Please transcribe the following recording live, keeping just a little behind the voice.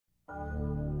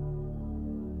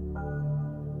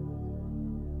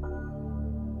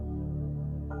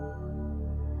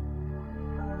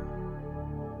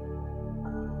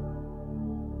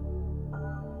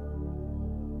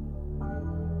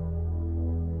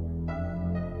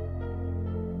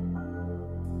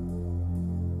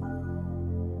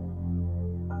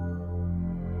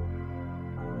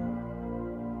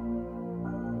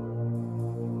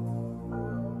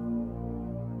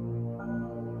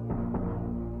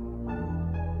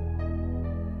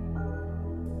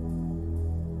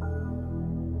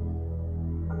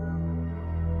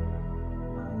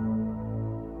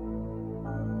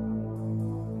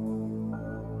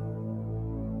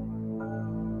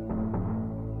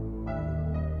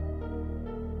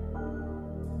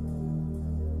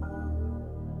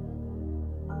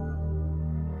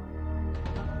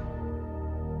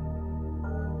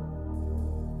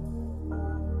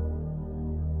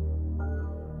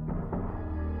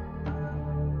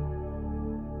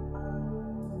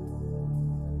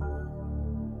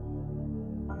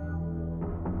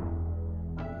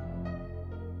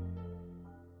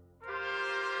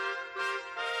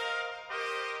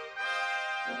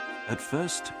At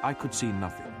first, I could see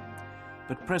nothing,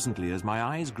 but presently, as my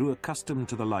eyes grew accustomed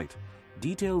to the light,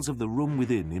 details of the room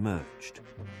within emerged.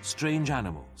 Strange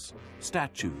animals,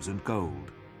 statues and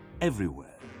gold.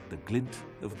 Everywhere, the glint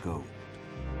of gold.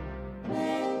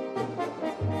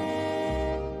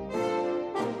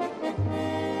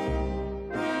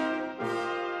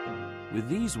 With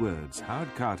these words,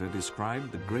 Howard Carter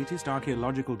described the greatest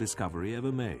archaeological discovery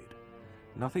ever made.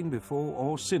 Nothing before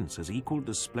or since has equaled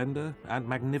the splendor and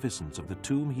magnificence of the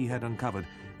tomb he had uncovered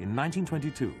in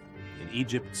 1922 in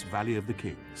Egypt's Valley of the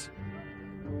Kings.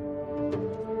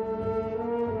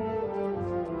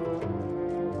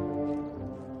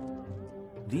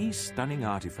 These stunning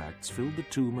artifacts filled the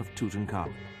tomb of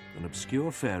Tutankhamun, an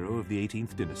obscure pharaoh of the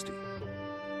 18th dynasty.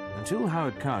 Until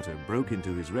Howard Carter broke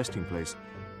into his resting place,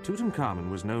 Tutankhamun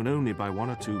was known only by one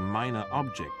or two minor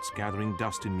objects gathering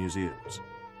dust in museums.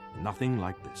 Nothing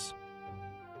like this.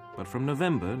 But from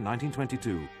November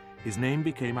 1922, his name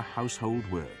became a household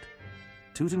word.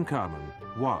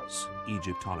 Tutankhamun was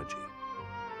Egyptology.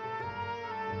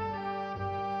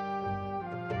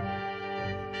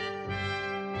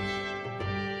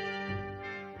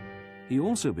 He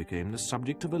also became the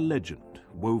subject of a legend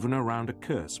woven around a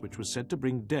curse which was said to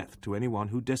bring death to anyone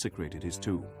who desecrated his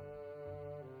tomb.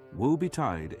 Woe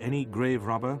betide any grave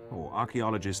robber or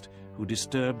archaeologist who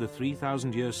disturbed the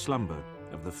 3,000-year slumber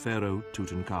of the pharaoh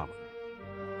Tutankhamun.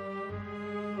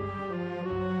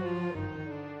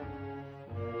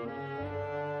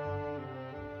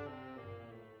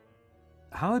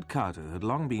 Howard Carter had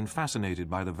long been fascinated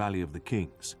by the Valley of the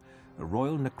Kings, a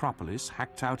royal necropolis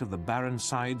hacked out of the barren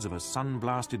sides of a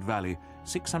sun-blasted valley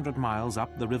 600 miles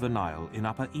up the River Nile in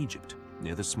Upper Egypt,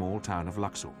 near the small town of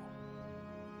Luxor.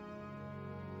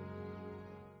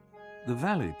 The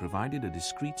valley provided a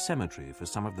discreet cemetery for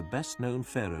some of the best-known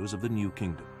pharaohs of the New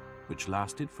Kingdom, which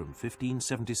lasted from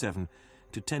 1577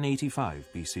 to 1085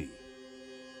 BC.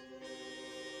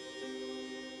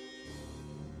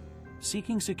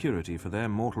 Seeking security for their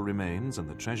mortal remains and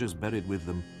the treasures buried with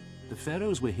them, the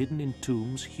pharaohs were hidden in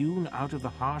tombs hewn out of the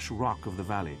harsh rock of the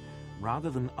valley, rather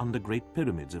than under great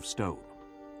pyramids of stone.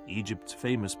 Egypt's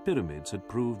famous pyramids had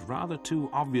proved rather too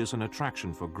obvious an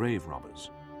attraction for grave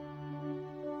robbers.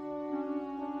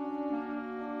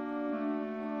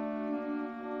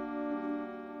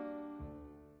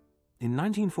 In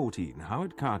 1914,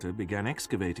 Howard Carter began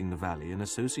excavating the valley in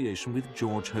association with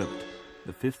George Herbert,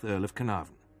 the 5th Earl of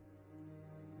Carnarvon.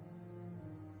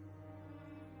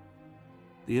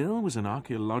 The Earl was an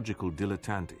archaeological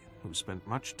dilettante who spent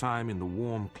much time in the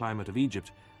warm climate of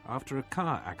Egypt after a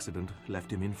car accident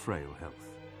left him in frail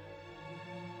health.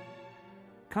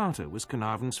 Carter was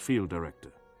Carnarvon's field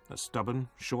director, a stubborn,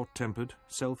 short-tempered,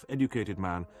 self-educated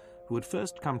man who had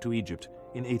first come to Egypt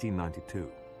in 1892.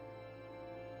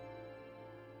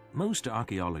 Most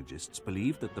archaeologists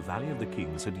believed that the Valley of the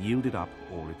Kings had yielded up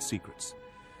all its secrets,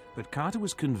 but Carter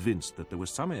was convinced that there were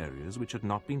some areas which had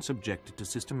not been subjected to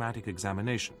systematic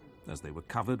examination, as they were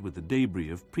covered with the debris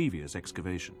of previous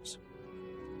excavations.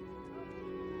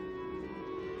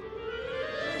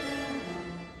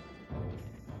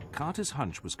 Carter's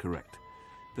hunch was correct,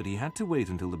 but he had to wait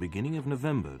until the beginning of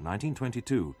November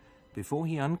 1922 before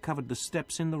he uncovered the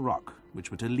steps in the rock which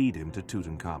were to lead him to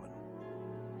Tutankhamun.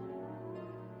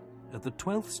 At the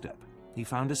 12th step, he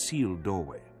found a sealed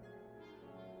doorway.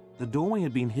 The doorway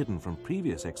had been hidden from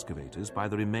previous excavators by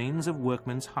the remains of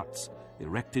workmen's huts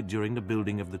erected during the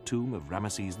building of the tomb of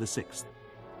Ramesses VI.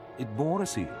 It bore a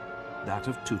seal, that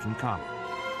of Tutankhamun.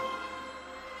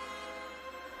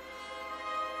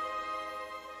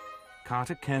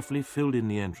 Carter carefully filled in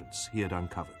the entrance he had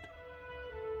uncovered.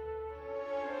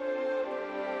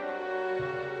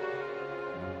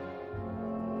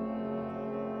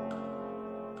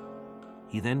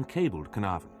 He then cabled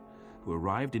Carnarvon, who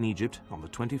arrived in Egypt on the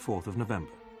 24th of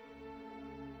November.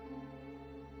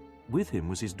 With him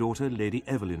was his daughter, Lady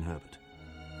Evelyn Herbert.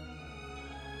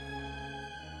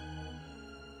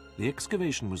 The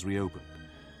excavation was reopened,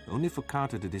 only for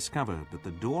Carter to discover that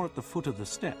the door at the foot of the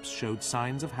steps showed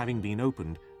signs of having been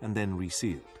opened and then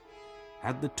resealed.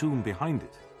 Had the tomb behind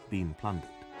it been plundered?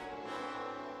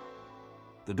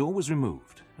 The door was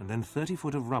removed, and then 30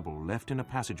 foot of rubble left in a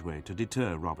passageway to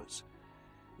deter robbers.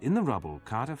 In the rubble,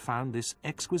 Carter found this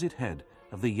exquisite head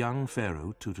of the young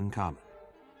pharaoh Tutankhamun.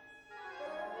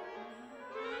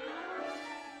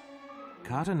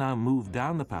 Carter now moved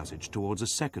down the passage towards a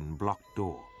second blocked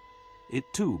door. It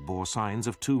too bore signs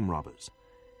of tomb robbers.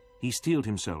 He steeled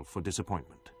himself for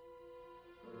disappointment.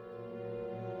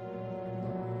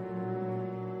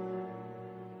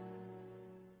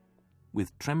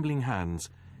 With trembling hands,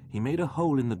 he made a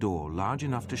hole in the door large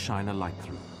enough to shine a light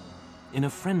through. In a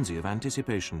frenzy of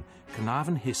anticipation,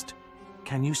 Carnarvon hissed,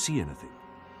 "Can you see anything?"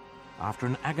 After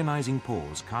an agonizing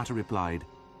pause, Carter replied,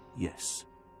 "Yes,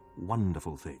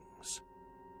 wonderful things."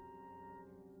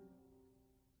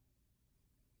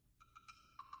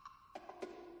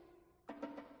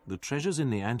 The treasures in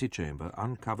the antechamber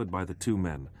uncovered by the two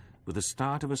men were the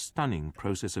start of a stunning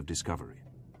process of discovery.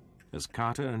 As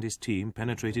Carter and his team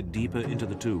penetrated deeper into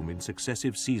the tomb in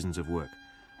successive seasons of work,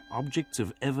 objects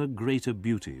of ever greater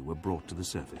beauty were brought to the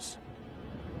surface.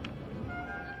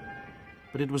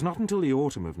 But it was not until the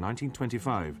autumn of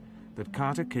 1925 that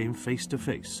Carter came face to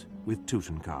face with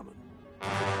Tutankhamun.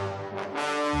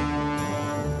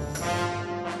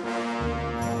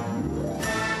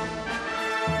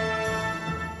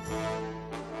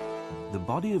 The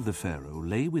body of the pharaoh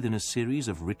lay within a series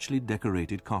of richly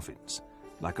decorated coffins,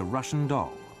 like a Russian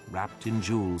doll wrapped in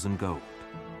jewels and gold.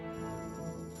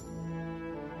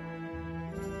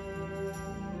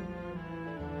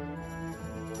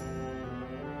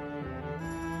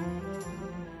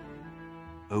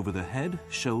 Over the head,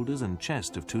 shoulders and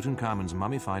chest of Tutankhamun's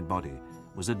mummified body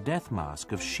was a death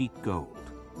mask of sheet gold.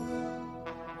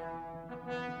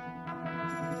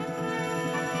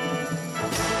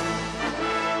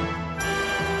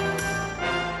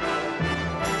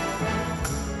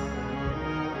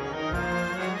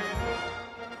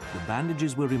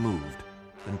 Bandages were removed,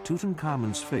 and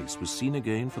Tutankhamun's face was seen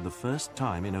again for the first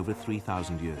time in over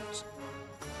 3,000 years.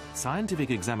 Scientific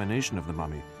examination of the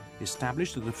mummy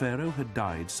established that the pharaoh had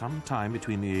died sometime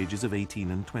between the ages of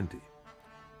 18 and 20.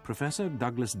 Professor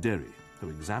Douglas Derry, who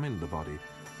examined the body,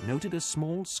 noted a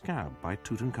small scab by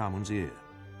Tutankhamun's ear.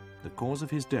 The cause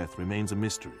of his death remains a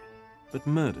mystery, but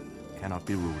murder cannot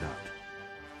be ruled out.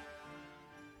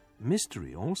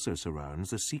 Mystery also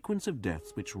surrounds the sequence of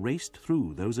deaths which raced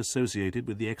through those associated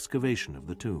with the excavation of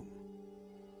the tomb.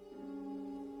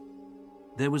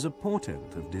 There was a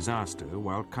portent of disaster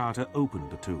while Carter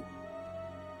opened the tomb.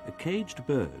 A caged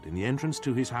bird in the entrance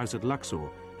to his house at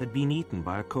Luxor had been eaten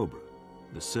by a cobra,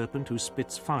 the serpent who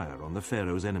spits fire on the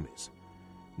pharaoh's enemies.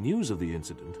 News of the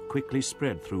incident quickly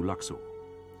spread through Luxor.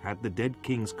 Had the dead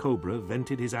king's cobra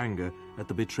vented his anger at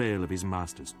the betrayal of his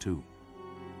master's tomb?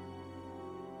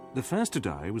 The first to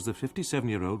die was the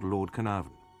 57-year-old Lord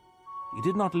Carnarvon. He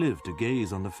did not live to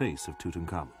gaze on the face of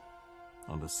Tutankhamun.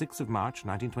 On the 6th of March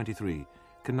 1923,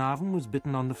 Carnarvon was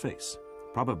bitten on the face,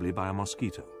 probably by a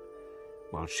mosquito.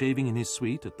 While shaving in his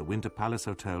suite at the Winter Palace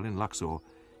Hotel in Luxor,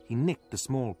 he nicked a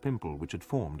small pimple which had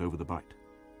formed over the bite.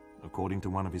 According to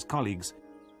one of his colleagues,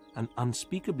 an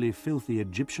unspeakably filthy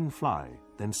Egyptian fly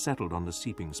then settled on the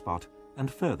seeping spot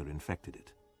and further infected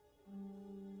it.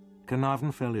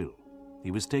 Carnarvon fell ill. He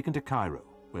was taken to Cairo,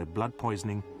 where blood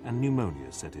poisoning and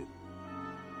pneumonia set in.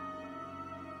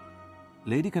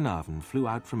 Lady Carnarvon flew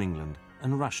out from England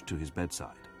and rushed to his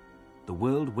bedside. The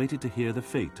world waited to hear the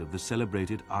fate of the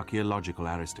celebrated archaeological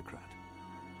aristocrat.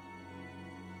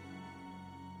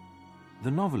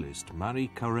 The novelist Marie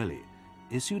Corelli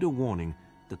issued a warning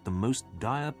that the most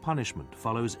dire punishment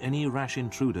follows any rash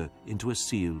intruder into a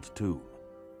sealed tomb.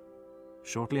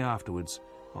 Shortly afterwards,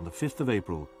 on the 5th of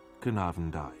April,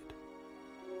 Carnarvon died.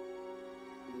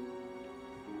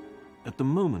 At the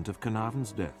moment of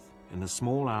Carnarvon's death, in the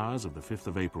small hours of the 5th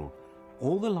of April,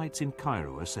 all the lights in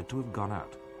Cairo are said to have gone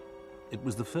out. It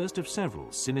was the first of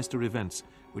several sinister events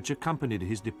which accompanied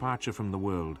his departure from the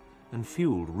world and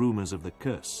fueled rumours of the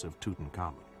curse of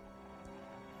Tutankhamun.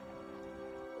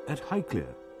 At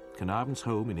Highclere, Carnarvon's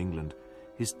home in England,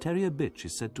 his terrier bitch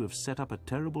is said to have set up a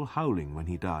terrible howling when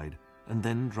he died and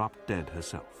then dropped dead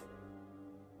herself.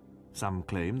 Some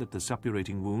claim that the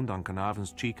suppurating wound on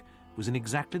Carnarvon's cheek was in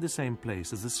exactly the same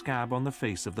place as the scab on the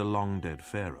face of the long-dead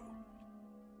pharaoh.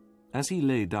 As he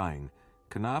lay dying,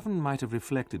 Carnarvon might have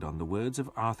reflected on the words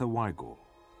of Arthur Weigall,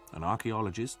 an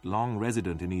archaeologist long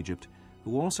resident in Egypt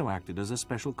who also acted as a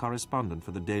special correspondent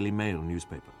for the Daily Mail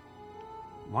newspaper.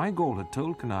 Weigall had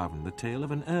told Carnarvon the tale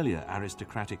of an earlier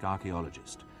aristocratic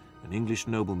archaeologist, an English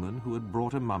nobleman who had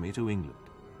brought a mummy to England.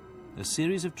 A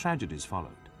series of tragedies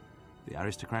followed. The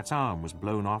aristocrat's arm was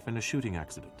blown off in a shooting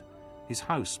accident. His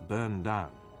house burned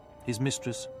down. His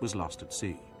mistress was lost at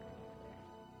sea.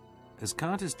 As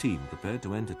Carter's team prepared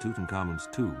to enter Tutankhamun's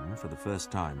tomb for the first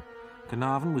time,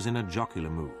 Carnarvon was in a jocular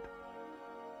mood.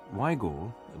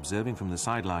 Weigall, observing from the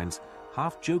sidelines,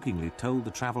 half-jokingly told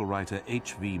the travel writer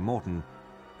H.V. Morton,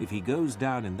 "If he goes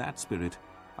down in that spirit,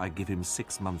 I give him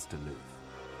 6 months to live."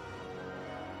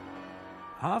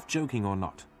 Half-joking or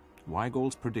not,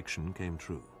 Weigall's prediction came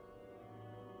true.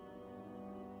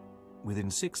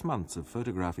 Within 6 months of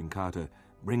photographing Carter,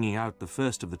 bringing out the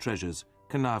first of the treasures,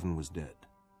 Carnarvon was dead.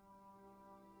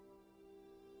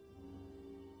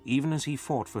 even as he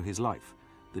fought for his life,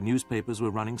 the newspapers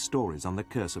were running stories on the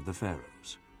curse of the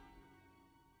pharaohs.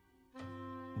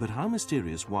 But how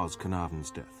mysterious was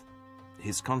Carnarvon's death?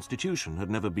 His constitution had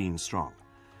never been strong,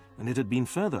 and it had been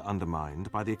further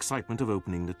undermined by the excitement of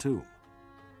opening the tomb.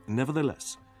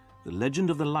 Nevertheless, the legend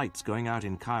of the lights going out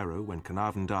in Cairo when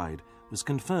Carnarvon died was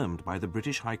confirmed by the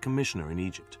British High Commissioner in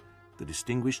Egypt, the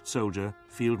distinguished soldier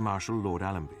Field Marshal Lord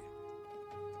Allenby.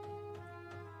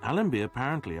 Allenby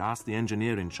apparently asked the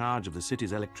engineer in charge of the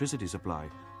city's electricity supply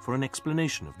for an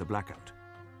explanation of the blackout,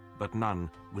 but none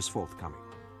was forthcoming.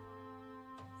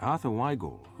 Arthur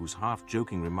Weigall, whose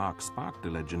half-joking remarks sparked the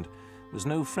legend, was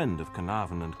no friend of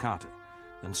Carnarvon and Carter,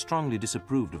 and strongly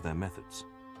disapproved of their methods.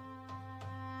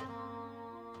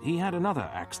 He had another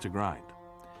axe to grind.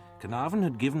 Carnarvon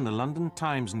had given the London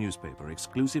Times newspaper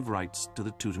exclusive rights to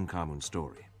the Tutankhamun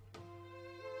story.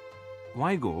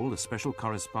 Weigall, the special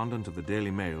correspondent of the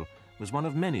Daily Mail, was one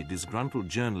of many disgruntled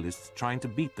journalists trying to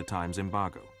beat the Times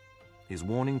embargo. His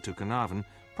warning to Carnarvon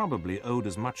probably owed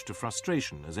as much to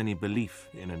frustration as any belief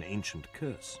in an ancient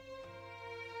curse.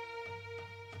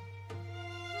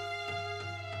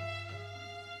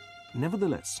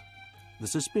 Nevertheless, the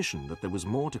suspicion that there was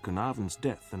more to Carnarvon's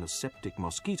death than a septic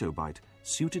mosquito bite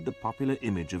suited the popular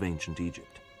image of ancient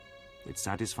Egypt. It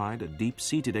satisfied a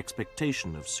deep-seated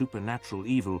expectation of supernatural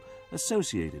evil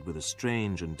associated with a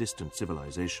strange and distant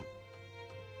civilization.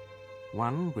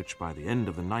 One which, by the end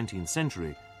of the 19th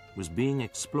century, was being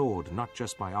explored not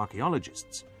just by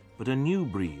archaeologists, but a new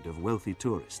breed of wealthy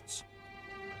tourists.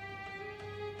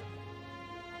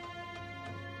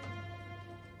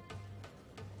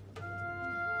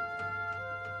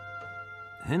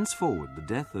 Henceforward, the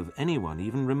death of anyone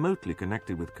even remotely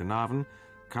connected with Carnarvon,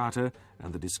 Carter,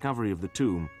 and the discovery of the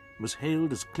tomb was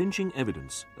hailed as clinching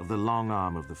evidence of the long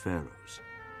arm of the pharaohs.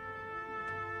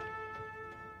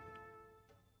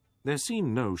 There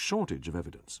seemed no shortage of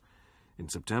evidence. In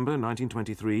September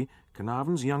 1923,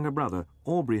 Carnarvon's younger brother,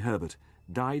 Aubrey Herbert,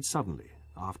 died suddenly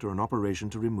after an operation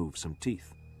to remove some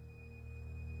teeth.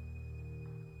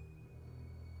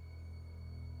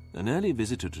 An early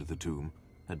visitor to the tomb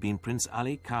had been Prince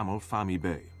Ali Kamal Fahmy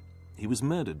Bey. He was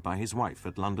murdered by his wife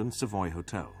at London's Savoy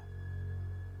Hotel.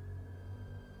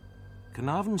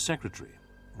 Carnarvon's secretary,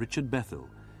 Richard Bethell,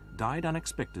 died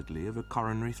unexpectedly of a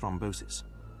coronary thrombosis.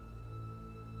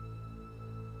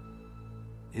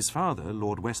 His father,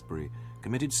 Lord Westbury,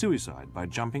 committed suicide by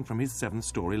jumping from his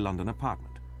 7th-story London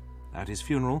apartment. At his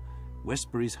funeral,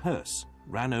 Westbury's hearse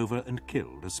ran over and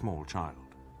killed a small child.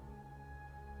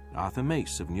 Arthur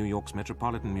Mace of New York's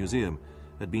Metropolitan Museum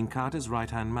had been Carter's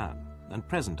right-hand man and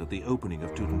present at the opening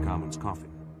of Tutankhamun's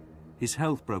coffin. His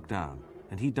health broke down,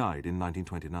 and he died in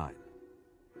 1929.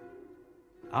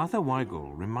 Arthur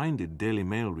Weigall reminded Daily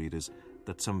Mail readers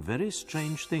that some very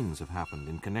strange things have happened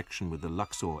in connection with the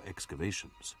Luxor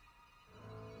excavations.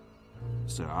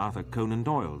 Sir Arthur Conan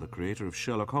Doyle, the creator of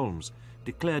Sherlock Holmes,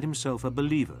 declared himself a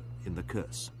believer in the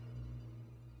curse.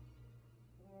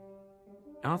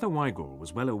 Arthur Weigall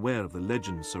was well aware of the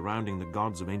legends surrounding the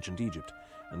gods of ancient Egypt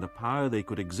and the power they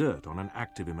could exert on an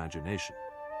active imagination.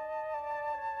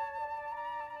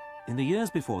 In the years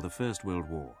before the First World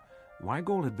War,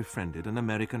 Weigall had befriended an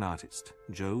American artist,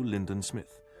 Joe Lyndon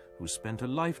Smith, who spent a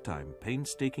lifetime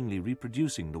painstakingly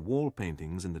reproducing the wall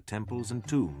paintings in the temples and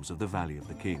tombs of the Valley of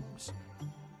the Kings.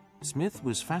 Smith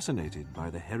was fascinated by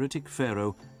the heretic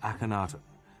pharaoh Akhenaten,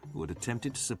 who had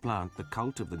attempted to supplant the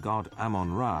cult of the god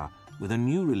Ammon-Ra with a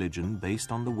new religion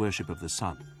based on the worship of the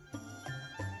sun.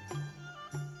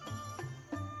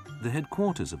 The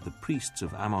headquarters of the priests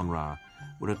of Ammon-Ra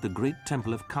were at the great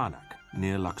temple of Karnak,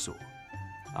 near Luxor.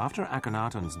 After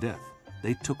Akhenaten's death,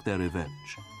 they took their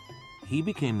revenge. He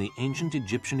became the ancient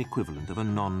Egyptian equivalent of a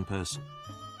non-person.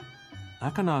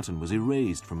 Akhenaten was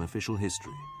erased from official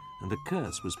history, and a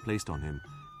curse was placed on him,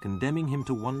 condemning him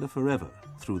to wander forever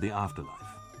through the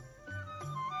afterlife.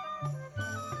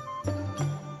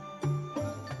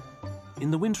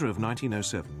 In the winter of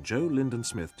 1907, Joe Lyndon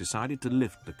Smith decided to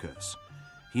lift the curse.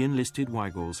 He enlisted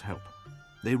Weigall's help.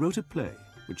 They wrote a play,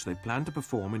 which they planned to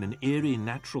perform in an eerie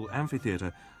natural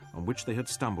amphitheatre on which they had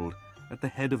stumbled at the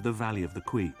head of the Valley of the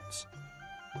Queens.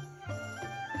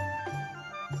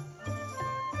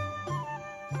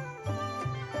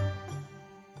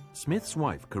 Smith's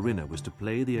wife, Corinna, was to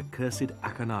play the accursed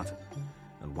Akhenaten,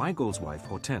 and Weigall's wife,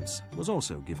 Hortense, was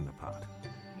also given a part.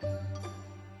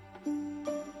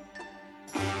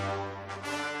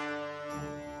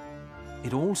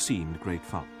 It all seemed great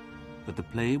fun, but the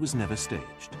play was never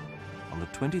staged. On the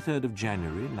 23rd of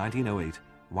January, 1908,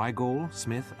 Weigall,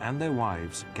 Smith, and their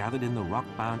wives gathered in the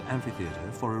rock-bound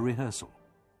amphitheatre for a rehearsal.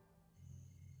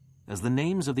 As the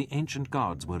names of the ancient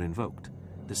gods were invoked,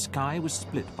 the sky was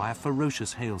split by a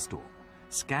ferocious hailstorm,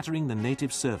 scattering the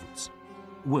native servants.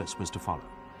 Worse was to follow.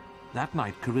 That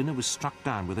night, Corinna was struck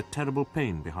down with a terrible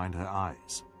pain behind her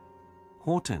eyes.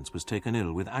 Hortense was taken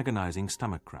ill with agonizing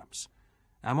stomach cramps.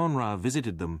 Ammon-Ra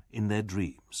visited them in their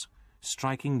dreams,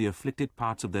 striking the afflicted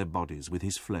parts of their bodies with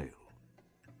his flail.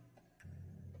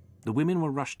 The women were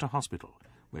rushed to hospital,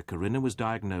 where Corinna was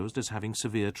diagnosed as having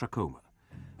severe trachoma.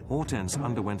 Hortense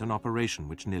underwent an operation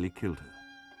which nearly killed her.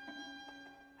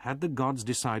 Had the gods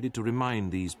decided to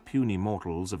remind these puny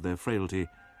mortals of their frailty,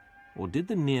 or did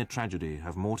the near tragedy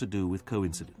have more to do with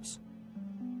coincidence?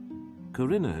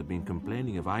 Corinna had been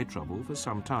complaining of eye trouble for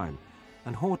some time,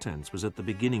 and Hortense was at the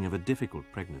beginning of a difficult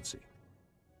pregnancy.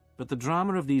 But the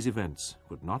drama of these events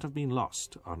would not have been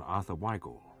lost on Arthur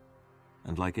Weigall.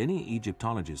 And like any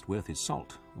Egyptologist worth his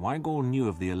salt, Weigall knew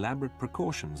of the elaborate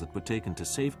precautions that were taken to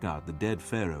safeguard the dead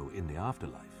pharaoh in the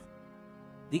afterlife.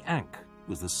 The Ankh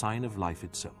was the sign of life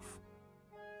itself.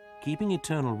 Keeping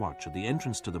eternal watch at the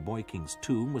entrance to the boy king's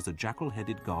tomb was the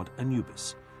jackal-headed god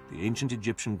Anubis, the ancient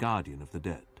Egyptian guardian of the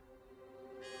dead.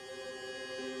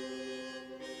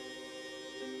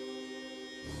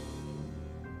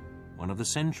 One of the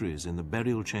sentries in the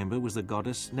burial chamber was the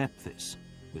goddess Nephthys,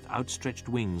 with outstretched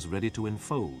wings ready to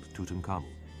enfold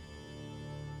Tutankhamun.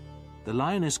 The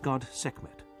lioness god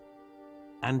Sekhmet,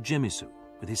 and Gemisu,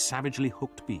 with his savagely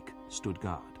hooked beak, stood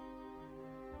guard.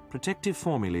 Protective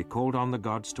formulae called on the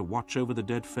gods to watch over the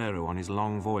dead pharaoh on his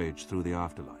long voyage through the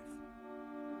afterlife.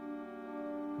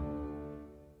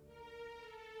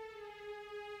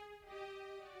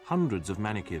 Hundreds of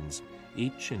mannequins,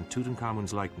 each in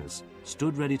Tutankhamun's likeness,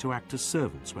 stood ready to act as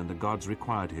servants when the gods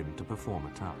required him to perform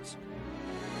a task.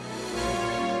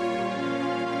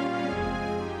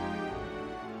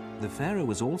 The pharaoh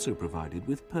was also provided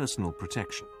with personal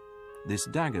protection. This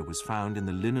dagger was found in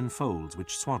the linen folds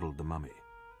which swaddled the mummy.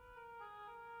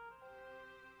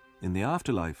 In the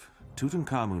afterlife,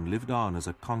 Tutankhamun lived on as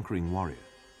a conquering warrior.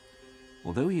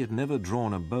 Although he had never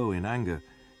drawn a bow in anger,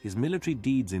 his military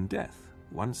deeds in death,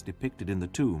 once depicted in the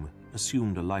tomb,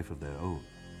 assumed a life of their own.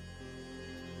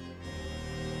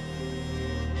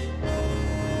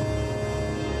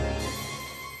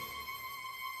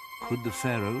 Could the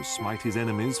pharaoh smite his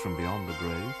enemies from beyond the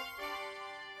grave?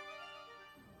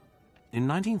 In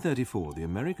 1934, the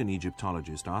American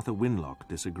Egyptologist Arthur Winlock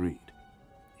disagreed.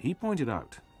 He pointed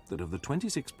out that of the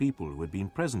 26 people who had been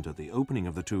present at the opening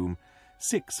of the tomb,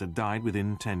 6 had died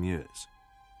within 10 years.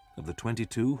 Of the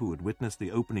 22 who had witnessed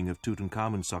the opening of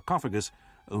Tutankhamun's sarcophagus,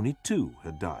 only 2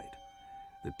 had died.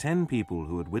 The 10 people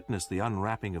who had witnessed the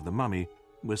unwrapping of the mummy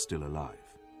were still alive.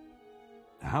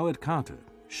 Howard Carter,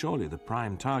 surely the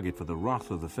prime target for the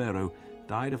wrath of the pharaoh,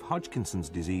 died of Hodgkinson's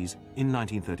disease in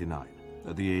 1939,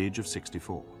 at the age of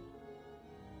 64.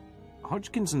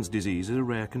 Hodgkinson's disease is a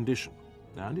rare condition,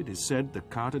 and it is said that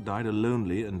Carter died a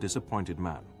lonely and disappointed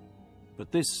man.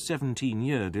 But this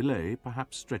 17-year delay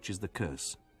perhaps stretches the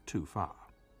curse too far.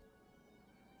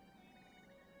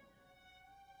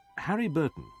 Harry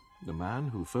Burton, the man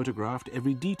who photographed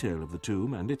every detail of the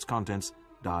tomb and its contents,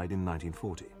 died in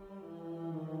 1940.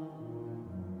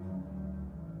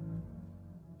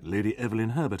 Lady Evelyn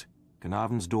Herbert,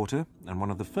 Carnarvon's daughter and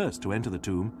one of the first to enter the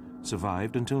tomb,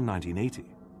 survived until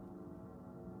 1980.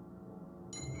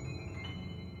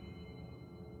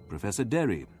 Professor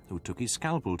Derry, who took his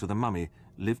scalpel to the mummy,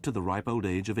 lived to the ripe old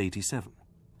age of 87.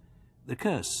 The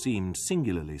curse seemed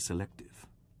singularly selective.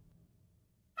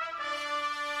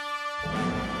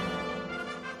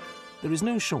 There is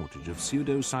no shortage of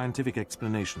pseudo-scientific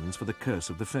explanations for the curse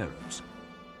of the pharaohs.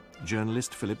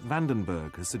 Journalist Philip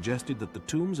Vandenberg has suggested that the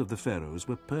tombs of the pharaohs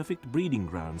were perfect breeding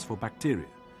grounds for bacteria,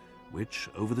 which,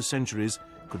 over the centuries,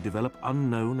 could develop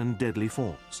unknown and deadly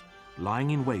forms, lying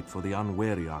in wait for the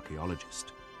unwary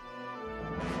archaeologist.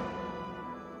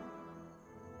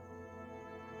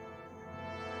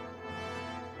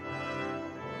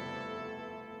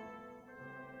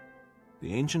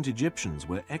 The ancient Egyptians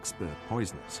were expert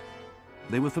poisoners.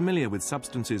 They were familiar with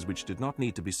substances which did not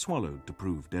need to be swallowed to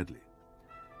prove deadly.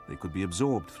 They could be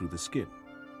absorbed through the skin.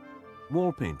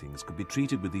 Wall paintings could be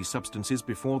treated with these substances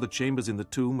before the chambers in the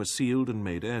tomb were sealed and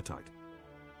made airtight.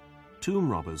 Tomb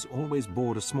robbers always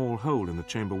bored a small hole in the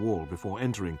chamber wall before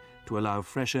entering to allow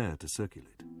fresh air to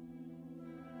circulate.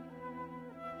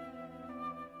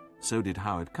 So did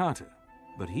Howard Carter,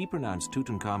 but he pronounced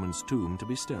Tutankhamun's tomb to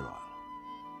be sterile.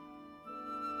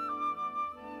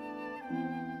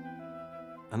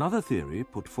 Another theory,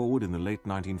 put forward in the late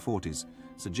 1940s,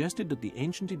 suggested that the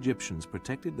ancient Egyptians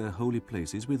protected their holy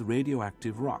places with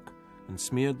radioactive rock and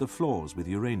smeared the floors with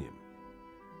uranium.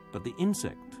 But the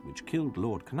insect which killed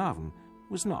Lord Carnarvon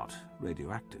was not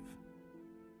radioactive.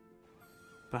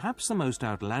 Perhaps the most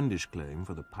outlandish claim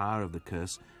for the power of the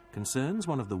curse concerns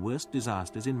one of the worst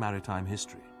disasters in maritime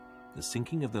history, the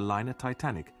sinking of the liner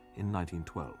Titanic in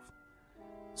 1912.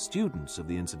 Students of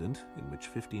the incident, in which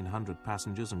 1,500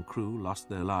 passengers and crew lost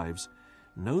their lives,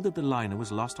 know that the liner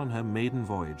was lost on her maiden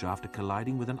voyage after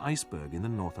colliding with an iceberg in the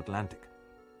North Atlantic.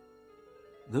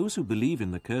 Those who believe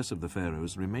in the curse of the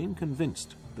pharaohs remain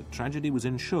convinced that tragedy was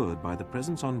ensured by the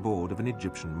presence on board of an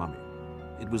Egyptian mummy.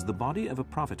 It was the body of a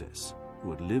prophetess who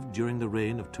had lived during the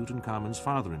reign of Tutankhamun's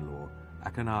father-in-law,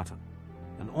 Akhenaten.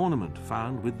 An ornament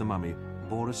found with the mummy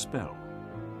bore a spell.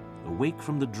 Awake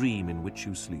from the dream in which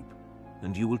you sleep,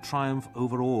 and you will triumph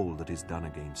over all that is done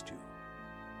against you.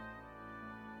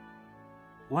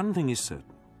 One thing is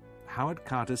certain: Howard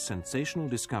Carter's sensational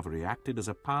discovery acted as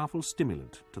a powerful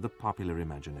stimulant to the popular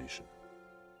imagination.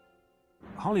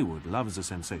 Hollywood loves a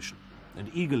sensation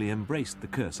and eagerly embraced the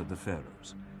curse of the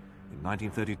pharaohs. In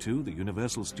 1932, the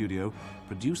Universal Studio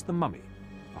produced The Mummy,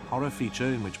 a horror feature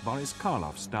in which Boris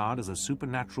Karloff starred as a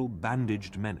supernatural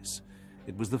bandaged menace.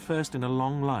 It was the first in a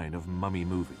long line of mummy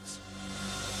movies.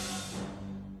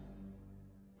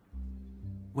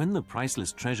 When the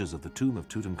priceless treasures of the tomb of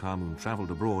Tutankhamun traveled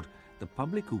abroad, the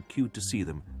public who queued to see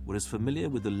them were as familiar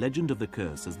with the legend of the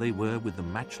curse as they were with the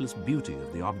matchless beauty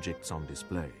of the objects on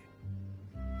display.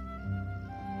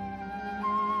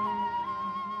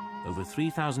 Over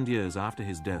 3,000 years after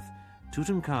his death,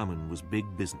 Tutankhamun was big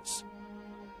business.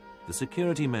 The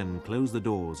security men closed the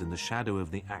doors in the shadow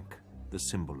of the Ankh, the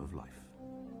symbol of life.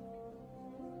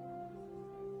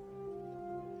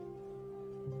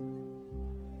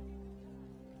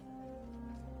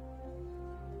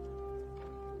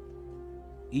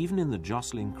 Even in the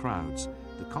jostling crowds,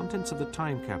 the contents of the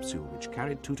time capsule which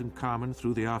carried Tutankhamun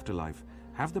through the afterlife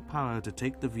have the power to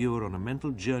take the viewer on a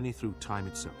mental journey through time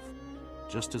itself,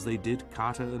 just as they did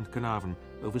Carter and Carnarvon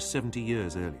over 70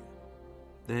 years earlier.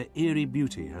 Their eerie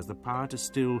beauty has the power to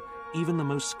still even the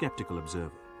most skeptical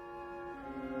observer.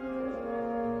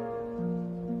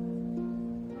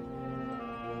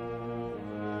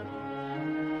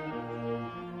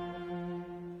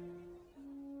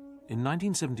 In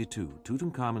 1972,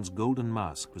 Tutankhamun's golden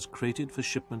mask was created for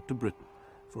shipment to Britain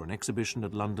for an exhibition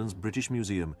at London's British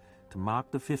Museum to mark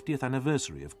the 50th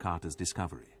anniversary of Carter's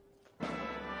discovery.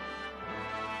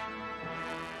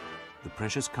 The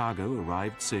precious cargo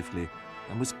arrived safely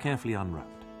and was carefully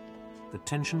unwrapped. The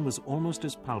tension was almost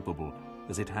as palpable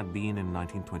as it had been in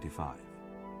 1925.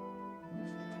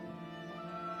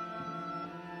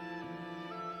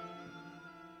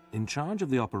 In charge of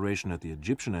the operation at the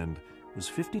Egyptian end was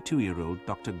 52-year-old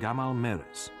Dr. Gamal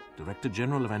Meres, Director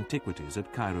General of Antiquities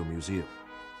at Cairo Museum.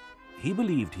 He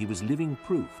believed he was living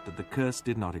proof that the curse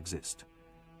did not exist.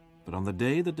 But on the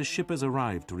day that the shippers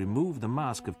arrived to remove the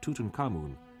mask of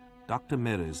Tutankhamun, Dr.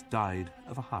 Meres died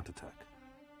of a heart attack.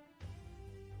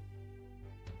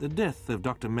 The death of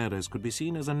Dr. Meres could be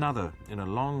seen as another in a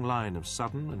long line of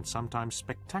sudden and sometimes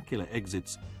spectacular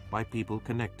exits by people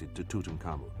connected to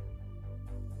Tutankhamun.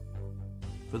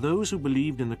 For those who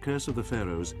believed in the curse of the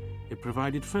pharaohs, it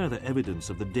provided further evidence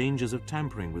of the dangers of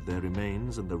tampering with their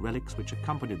remains and the relics which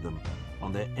accompanied them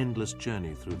on their endless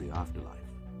journey through the afterlife.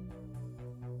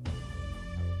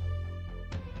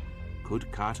 Could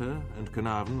Carter and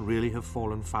Carnarvon really have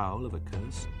fallen foul of a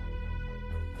curse?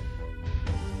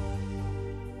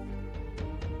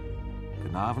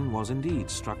 Carnarvon was indeed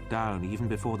struck down even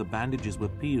before the bandages were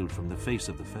peeled from the face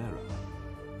of the pharaoh.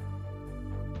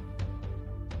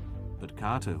 But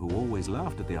Carter, who always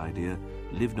laughed at the idea,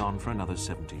 lived on for another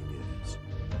 17 years.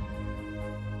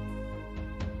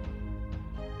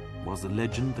 Was the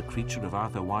legend the creature of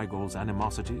Arthur Weigall's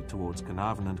animosity towards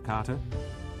Carnarvon and Carter?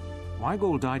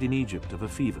 Weigall died in Egypt of a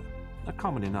fever, a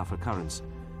common enough occurrence,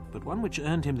 but one which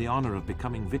earned him the honor of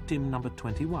becoming victim number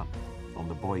 21 on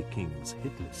the Boy King's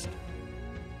hit list.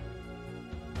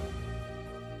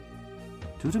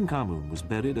 Tutankhamun was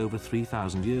buried over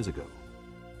 3,000 years ago.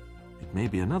 It may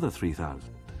be another 3,000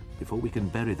 before we can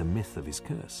bury the myth of his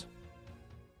curse.